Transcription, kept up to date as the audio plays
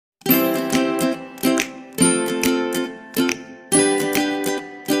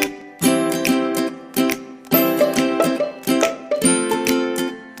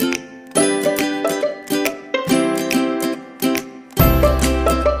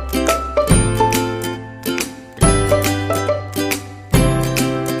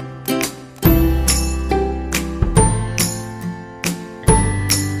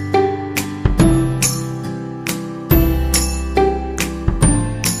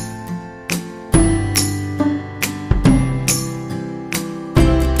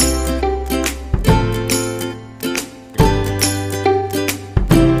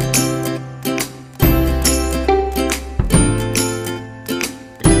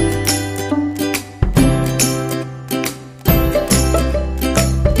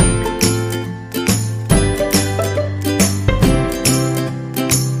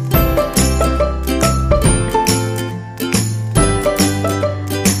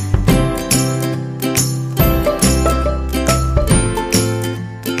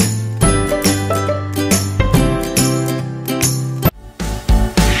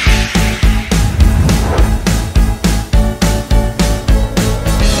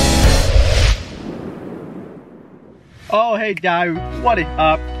Oh hey guys, what is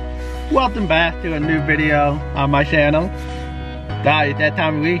up? Welcome back to a new video on my channel. Guys, that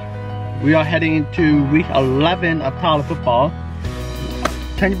time of week, we are heading into week 11 of college football.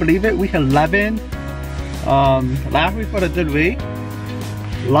 Can you believe it? Week 11. Last week was a good week.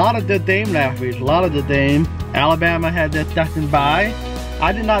 A lot of good game last week, a lot of good game. Alabama had their second bye.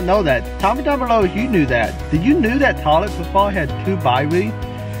 I did not know that. Tell me down below if you knew that. Did you know that college football had 2 bye weeks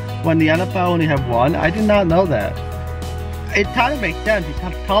when the NFL only have 1? I did not know that. It kind of makes sense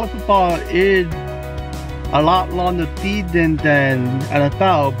because college football is a lot longer season than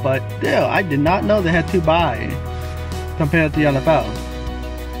NFL, but still, I did not know they had 2 byes compared to the NFL.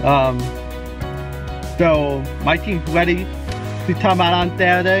 So my team's ready to come out on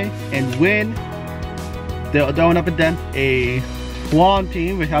Saturday and win. They're going up against a Swan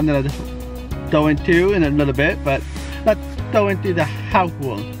team, which I'm gonna go into in a little bit, but let's go into the house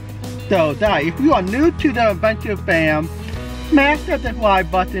rules. So guys, if you are new to the Adventure fam, smash that subscribe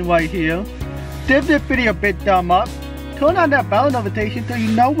button right here. Give this video a big thumb up. Turn on that bell notification so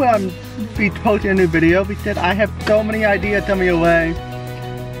you know when I'm be posting a new video, because I have so many ideas coming your way.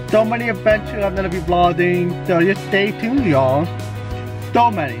 So many adventures I'm gonna be vlogging, so just stay tuned y'all.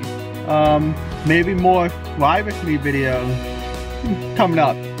 So many. Maybe more privacy videos coming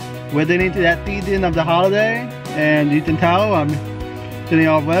up. We're getting into that season of the holiday, and you can tell I'm getting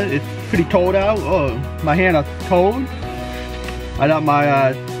all wet. It's pretty cold out. Oh, my hands are cold. I got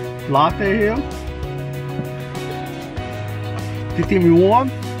my latte here to keep me warm.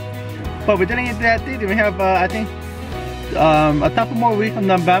 But we're getting into that season. We have, I think, a couple more weeks of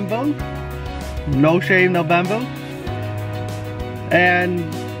November. No shave November. And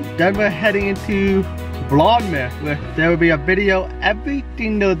then we're heading into Vlogmas, where there will be a video every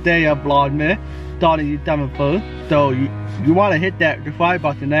single day of Vlogmas starting December 1st. So you want to hit that subscribe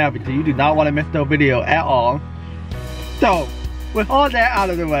button now because you do not want to miss no video at all. So with all that out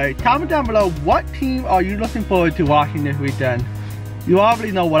of the way, comment down below what team are you looking forward to watching this weekend. You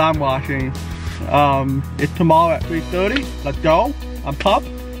already know what I'm watching. It's tomorrow at 3:30. Let's go. I'm pumped.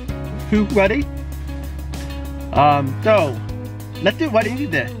 Who's ready? So let's get right into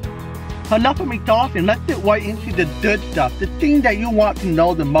this. Enough of me talking, let's get right into the good stuff. The thing that you want to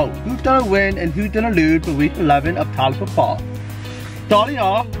know the most. Who's gonna win and who's gonna lose for week 11 of college football. Starting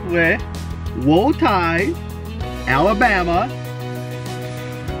off with Roll Tide, Alabama.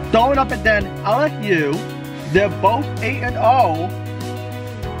 Going up against LSU. They're both 8-0.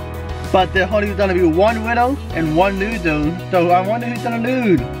 But there's only gonna be 1 winner and 1 loser. So I wonder who's gonna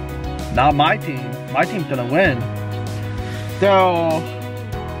lose. Not my team. My team's gonna win. So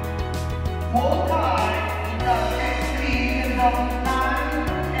Roll Tide is gonna go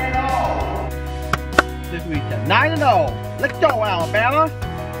 9-0 this weekend. 9-0. Let's go, Alabama.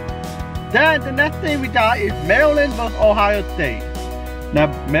 Then the next thing we got is Maryland vs Ohio State. Now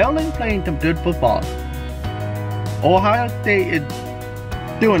Maryland's playing some good football. Ohio State is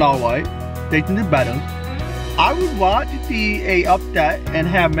doing alright. They can do better. I would want to see a upset and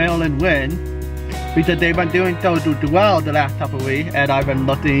have Maryland win, because they've been doing so well the last couple of weeks, and I've been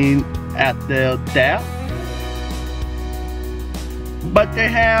looking at their stats. But they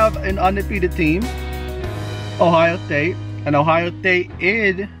have an undefeated team, Ohio State, and Ohio State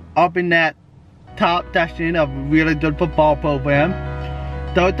is up in that top section of really good football program.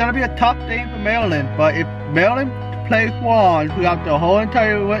 So it's gonna be a tough game for Maryland, but if Maryland plays one throughout the whole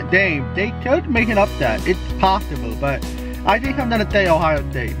entire game, they could make an upset. It's possible, but I think I'm gonna say Ohio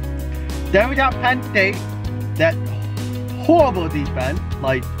State. Then we got Penn State, that horrible defense.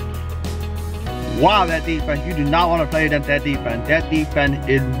 Like, wow, that defense, you do not want to play against that defense. That defense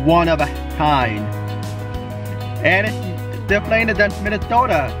is one of a kind. And they're playing against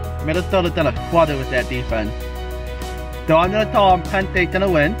Minnesota. Minnesota's gonna struggle with that defense. So I'm gonna tell them Penn State's gonna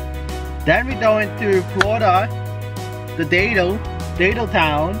win. Then we go into Florida, the Dado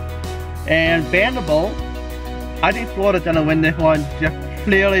Town, and Vanderbilt. I think Florida's gonna win this one just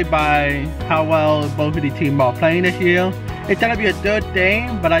clearly by how well both of the teams are playing this year. It's gonna be a good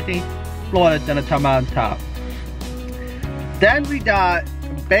game, but I think Florida's gonna come out on top. Then we got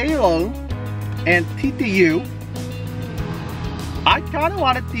Baylor and TCU. I kinda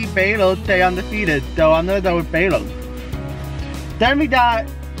want to see Baylor stay undefeated, so I'm gonna go with Baylor. Then we got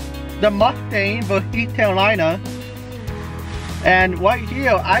the Mustangs versus East Carolina. And right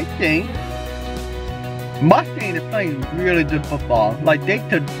here, I think Mustang is playing really good football. Like, they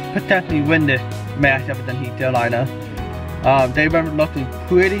could potentially win this matchup against East Carolina. They've been looking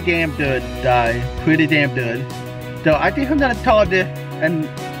pretty damn good, guys. Pretty damn good. So I think I'm gonna call this and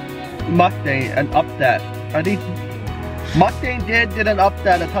Mustang an upset. I think Mustang did an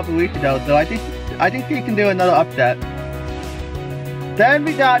upset a couple weeks ago, so I think he can do another upset. Then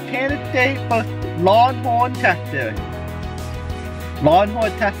we got Kansas State versus Longhorn Texas.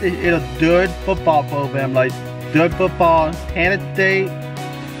 Longhorn Texas is a good football program, like good football. Kansas State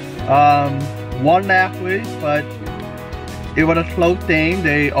won last week, but it was a close game.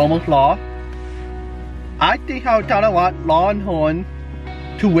 They almost lost. I think I kind of want Longhorn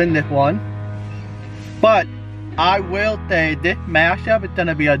to win this one, but I will say this matchup is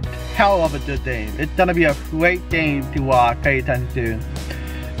gonna be a hell of a good game. It's gonna be a great game to pay attention to.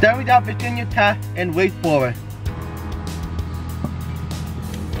 Then we got Virginia Tech and Wake Forest.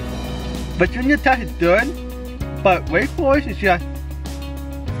 Virginia Tech is good, but Wake Forest is just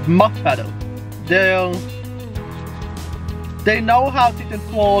much better. They know how to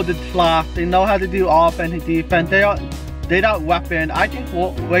control the clock. They know how to do offense and defense. They got weapon. I think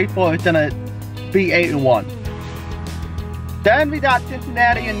Wake Forest is gonna be 8-1. Then we got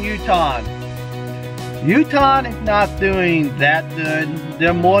Cincinnati and Utah. Utah is not doing that good.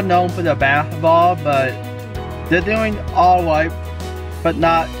 They're more known for their basketball, but they're doing alright, but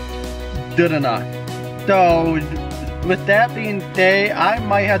not good enough. So with that being said, I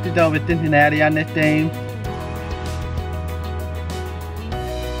might have to go with Cincinnati on this game.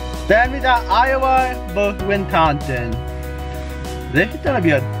 Then we got Iowa versus Wisconsin. This is gonna be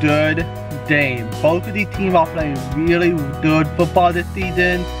a good game. Both of these teams are playing really good football this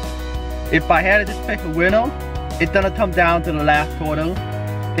season. If I had to just pick a winner, it's gonna come down to the last quarter.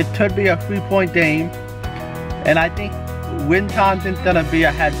 It could be a 3-point game, and I think Wisconsin's gonna be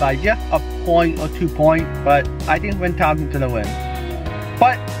ahead by just a point or 2 points, but I think Wisconsin's gonna win.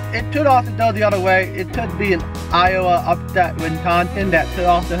 But it could also go the other way. It could be an Iowa upset Wisconsin. That could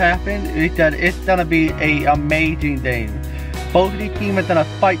also happen. It's gonna be an amazing game. Both of these teams are gonna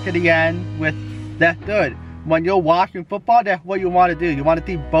fight to the end with that's good. When you're watching football, that's what you want to do. You want to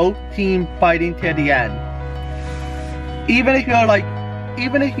see both teams fighting to the end. Even if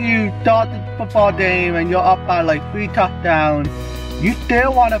you start the football game and you're up by like 3 touchdowns, you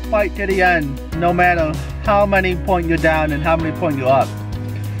still want to fight to the end, no matter how many points you're down and how many points you're up.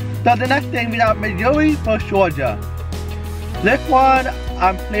 So the next thing we got Missouri versus Georgia. This one,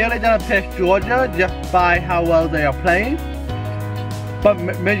 I'm clearly gonna pick Georgia just by how well they are playing. But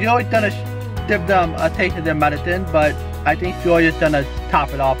Missouri's gonna give them a taste of their medicine, but I think Georgia's gonna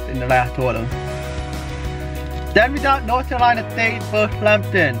top it off in the last quarter. Then we got North Carolina State versus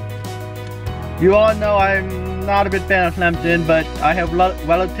Clemson. You all know I'm not a big fan of Clemson, but I have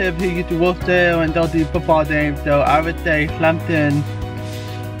relatives who used to work there and don't do football games, so I would say Clemson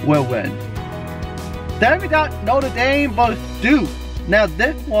will win. Then we got Notre Dame versus Duke. Now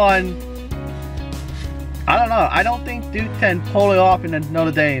this one, I don't know. I don't think Duke can pull it off in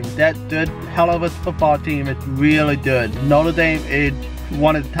Notre Dame. That good, hell of a football team. It's really good. Notre Dame is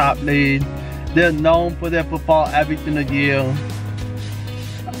one of the top leagues. They're known for their football every single year.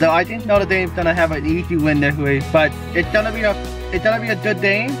 So I think Notre Dame's gonna have an easy win this week. But it's gonna be a good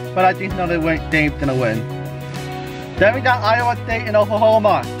game. But I think Notre Dame's gonna win. Then we got Iowa State and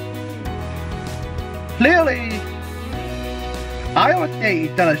Oklahoma. Clearly, Iowa State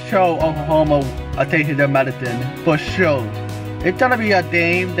is gonna show Oklahoma a taste of their medicine, for sure. It's gonna be a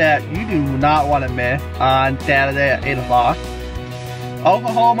game that you do not want to miss on Saturday at 8 o'clock.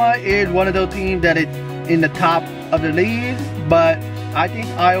 Oklahoma is one of those teams that is in the top of the league, but I think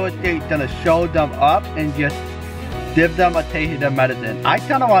Iowa State's gonna show them up and just give them a taste of their medicine. I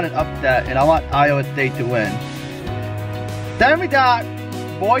kinda want an upset, and I want Iowa State to win. Then we got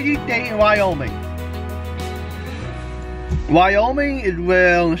Boise State and Wyoming. Wyoming is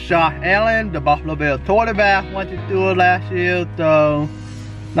with Josh Allen, the Buffalo Bills quarterback, went to school last year, so,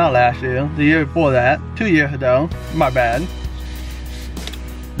 not last year, the year before that, 2 years ago, my bad.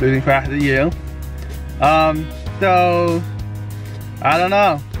 Losing track of the year. So, I don't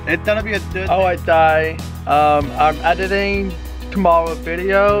know. It's gonna be a good. Alright, Di. I'm editing tomorrow's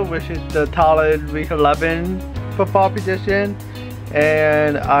video, which is the college week 11 football prediction.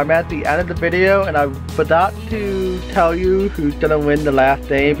 And I'm at the end of the video, and I forgot to tell you who's gonna win the last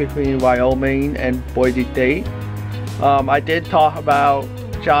game between Wyoming and Boise State. I did talk about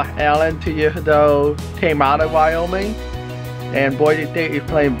Josh Allen 2 years ago, came out of Wyoming, and Boise State is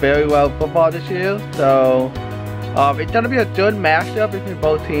playing very well football this year. So it's gonna be a good matchup between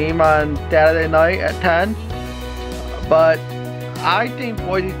both teams on Saturday night at 10. But I think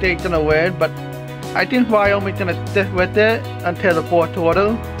Boise State's gonna win, but I think Wyoming's gonna stick with it until the fourth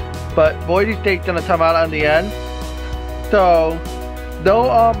quarter, but Boise State's gonna come out on the end. So, those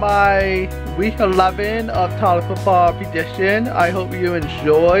are my week 11 of college football prediction. I hope you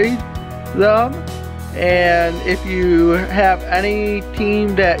enjoyed them, and if you have any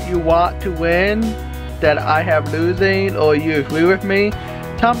team that you want to win, that I have losing, or you agree with me,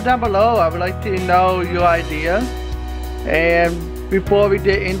 comment down below. I would like to know your idea. And before we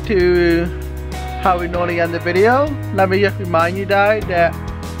get into how we normally end the video, let me just remind you guys that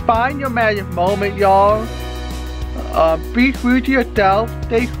find your magic moment, y'all. Be true to yourself,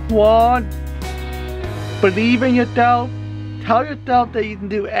 stay strong, believe in yourself, tell yourself that you can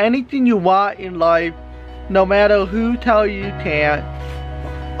do anything you want in life, no matter who tells you you can't.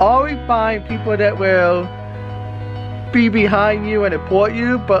 Always find people that will be behind you and support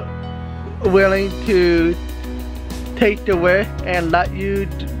you, but willing to take the risk and let you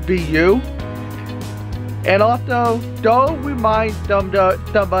be you. And also, don't remind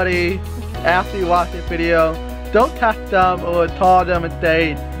somebody after you watch this video, don't text them or call them and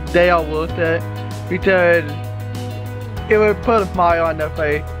say they are worth it, because it will put a smile on their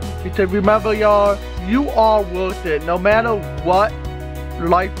face. Because remember, y'all, you are worth it. No matter what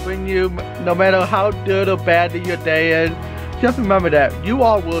life brings you, no matter how good or bad your day is, just remember that you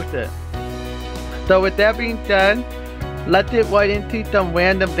are worth it. So with that being said, let's get right into some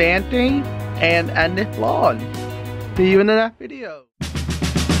random dancing and end this vlog. See you in the next video.